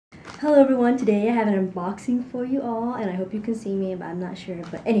Hello everyone, today I have an unboxing for you all and I hope you can see me, but I'm not sure.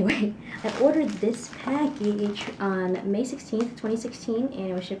 But anyway, I ordered this package on May 16th, 2016 and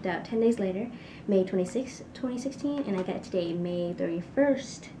it was shipped out 10 days later, May 26th, 2016, and I got it today, May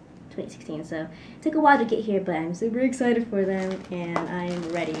 31st, 2016. So it took a while to get here, but I'm super excited for them and I'm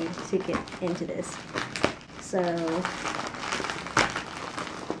ready to get into this. So,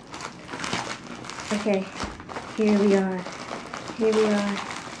 okay, here we are.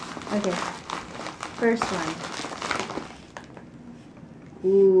 Okay, first one.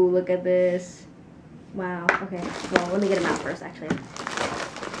 Ooh, look at this. Wow, okay. Well, let me get them out first, actually.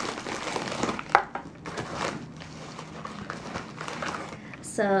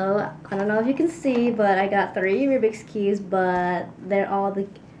 So, I don't know if you can see, but I got 3 Rubik's Cubes, but they're all the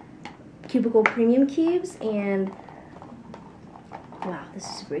Cubicle Premium Cubes, and wow, this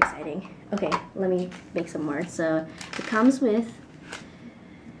is super exciting. Okay, let me make some more. So, it comes with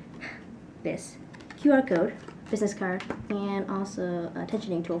this QR code, business card, and also a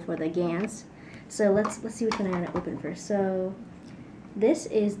tensioning tool for the Gans. So let's see which one I want to open first. So this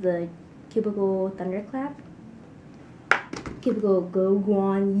is the Cubicle Thunderclap, Cubicle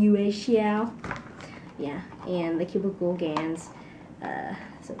YueXiao, yeah, and the Cubicle Gans.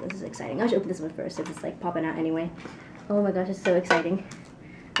 So this is exciting. I should open this one first since it's like popping out anyway. Oh my gosh, it's so exciting.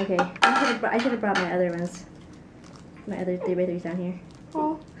 Okay, I should have brought my other ones, my other 3x3s down here.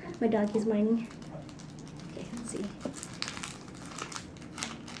 Oh. My dog is whining. Okay, let's see.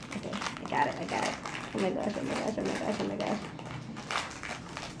 Okay, I got it. Oh my gosh.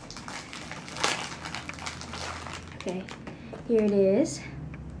 Okay, here it is.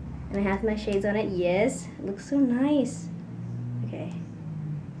 And I have my shades on it. Yes, it looks so nice. Okay.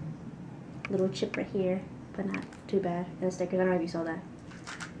 Little chip right here, but not too bad. And the stickers, I don't know if you saw that.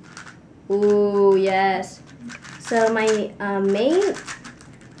 Ooh, yes. So my main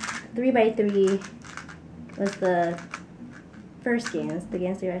 3x3 was the first Gans, the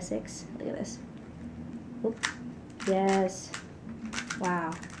Gans 3x6. Look at this. Oop. Yes.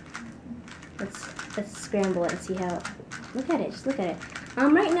 Wow. Let's scramble it and see how. Look at it. Just look at it.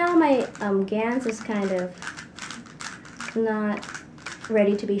 Right now my Gans is kind of not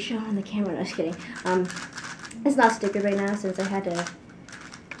ready to be shown on the camera. No, just kidding. It's not stickered right now since I had to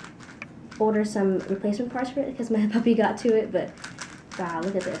order some replacement parts for it because my puppy got to it. But wow,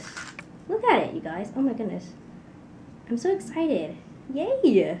 look at this. Look at it, you guys. Oh my goodness. I'm so excited.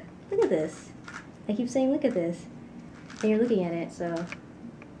 Yay! Look at this. I keep saying look at this. And you're looking at it, so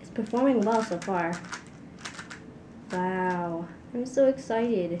it's performing well so far. Wow. I'm so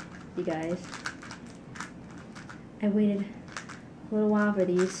excited, you guys. I waited a little while for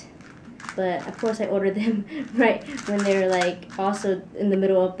these. But of course I ordered them right when they're like also in the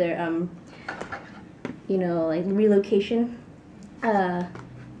middle of their you know, like relocation.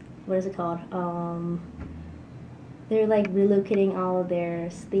 What is it called? They're like relocating all of their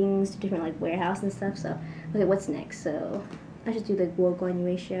things to different like warehouse and stuff. So, okay, what's next? So, I should do the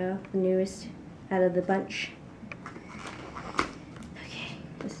YueXiao, the newest out of the bunch. Okay,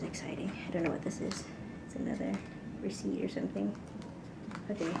 this is exciting. I don't know what this is. It's another receipt or something.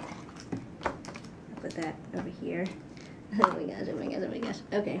 Okay, I'll put that over here. Oh my gosh.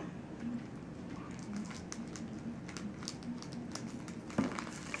 Okay.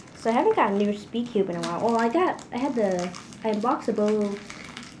 So I haven't gotten a new speed cube in a while. Well, I unboxed a bow,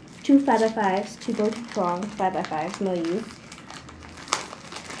 2 5x5s, 2 bow prong 5x5s, Moyu.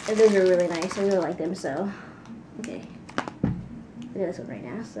 And those are really nice. I really like them. So, okay, look at this one right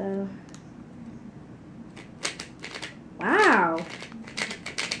now. So, wow,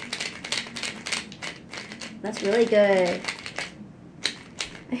 that's really good.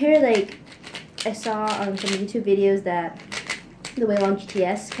 I hear I saw on some YouTube videos that the YueXiao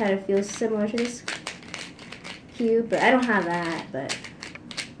GTS kind of feels similar to this cube, but I don't have that, but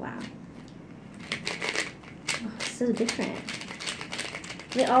wow. Oh, it's so different.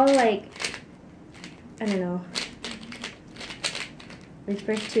 They all I don't know. The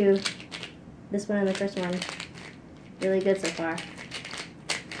first 2, this one and the first one, really good so far.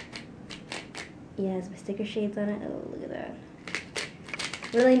 Yeah, it's my sticker shades on it. Oh, look at that.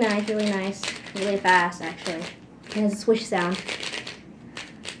 Really nice, really fast actually. It has a swish sound.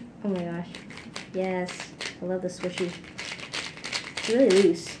 Oh my gosh. Yes. I love the swishy. It's really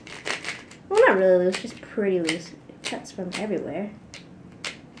loose. Well, not really loose, just pretty loose. It cuts from everywhere.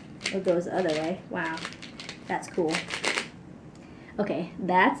 It goes the other way. Wow. That's cool. Okay,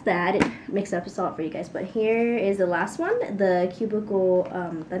 that's that. It mixed up a salt for you guys. But here is the last one. The Cubicle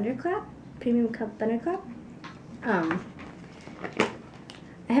Thunderclap. Premium Thunderclap. I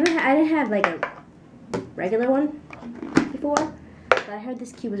didn't have like a regular one before, I heard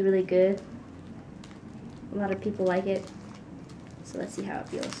this cube was really good. A lot of people like it. So let's see how it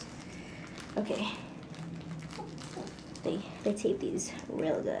feels. Okay. They tape these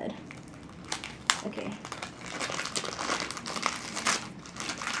real good. Okay.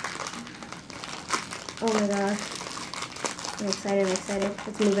 Oh my gosh. I'm excited, I'm excited.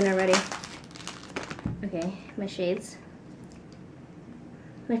 It's moving already. Okay, my shades.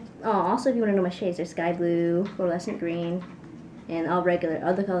 Also, if you want to know my shades, they're sky blue, fluorescent green, and all regular.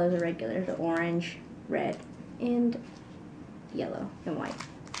 Other colors are regular. The orange, red, and yellow and white.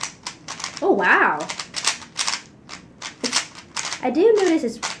 Oh wow! I do notice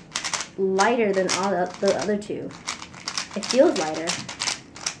it's lighter than all the other two. It feels lighter.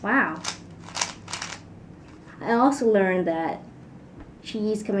 Wow. I also learned that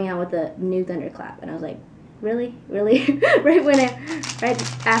she's coming out with a new Thunderclap, and I was like, really, really?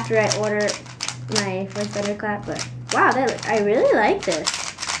 right after I ordered my first Thunderclap. But wow, I really like this.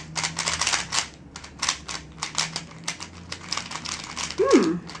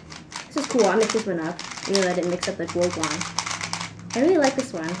 This is cool. I mixed this one up, even though I didn't mix up the YueXiao. I really like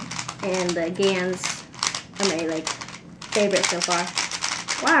this one, and the Gans are my favorite so far.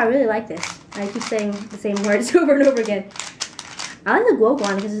 Wow, I really like this. I keep saying the same words over and over again. I like the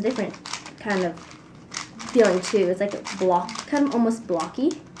YueXiao because it's a different kind of feeling too. It's like a block, kind of almost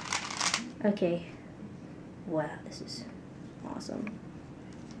blocky. Okay. Wow, this is awesome.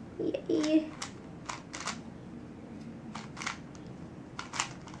 Yay.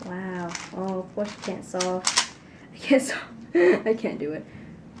 Wow. Oh, of course I can't solve. I can't do it.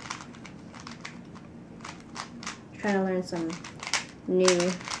 Trying to learn some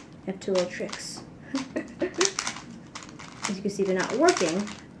new F2O tricks. As you can see, they're not working.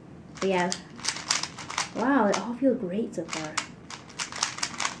 But yeah. Wow, they all feel great so far.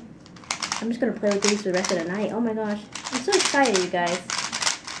 I'm just going to play with these for the rest of the night. Oh my gosh. I'm so excited, you guys.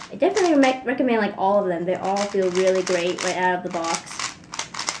 I definitely recommend all of them. They all feel really great right out of the box.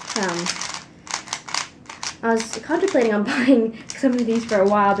 I was contemplating on buying some of these for a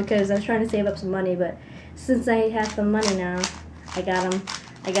while because I was trying to save up some money, but since I have some money now, I got them.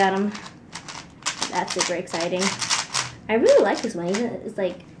 That's super exciting. I really like this one. Even it's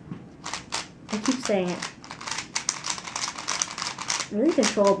I keep saying it. Really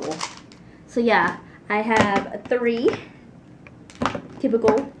controllable. So yeah, I have 3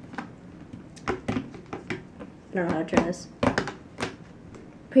 Cubicle. I don't know how to turn this.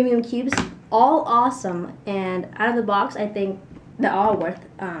 Premium cubes, all awesome, and out of the box, I think they're all worth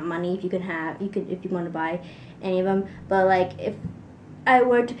money. If you want to buy any of them. But if I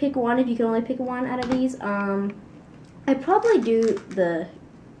were to pick one, if you can only pick one out of these, I'd probably do the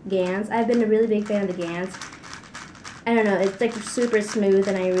Gans. I've been a really big fan of the Gans. I don't know, it's super smooth,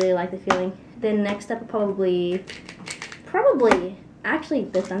 and I really like the feeling. Then next up, probably actually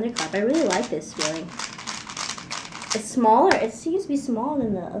the Thunderclap. I really like this feeling. It's smaller. It seems to be smaller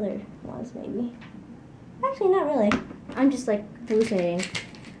than the other ones, maybe. Actually, not really. I'm just hallucinating.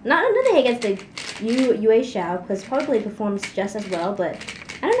 Nothing against the YueXiao, because probably performs just as well, but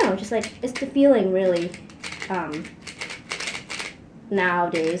I don't know. Just it's the feeling really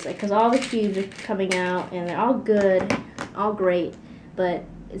nowadays. Because all the cubes are coming out and they're all good, all great, but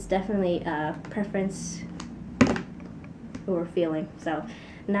it's definitely a preference or feeling. So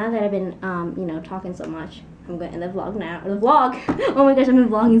now that I've been talking so much, I'm going to end the vlog now. Or the vlog! Oh my gosh, I've been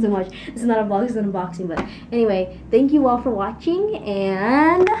vlogging so much. This is not a vlog, this is an unboxing. But anyway, thank you all for watching.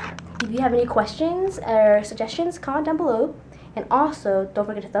 And if you have any questions or suggestions, comment down below. And also, don't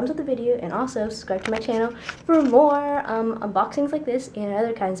forget to thumbs up the video. And also, subscribe to my channel for more unboxings like this and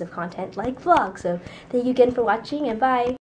other kinds of content like vlogs. So, thank you again for watching, and bye!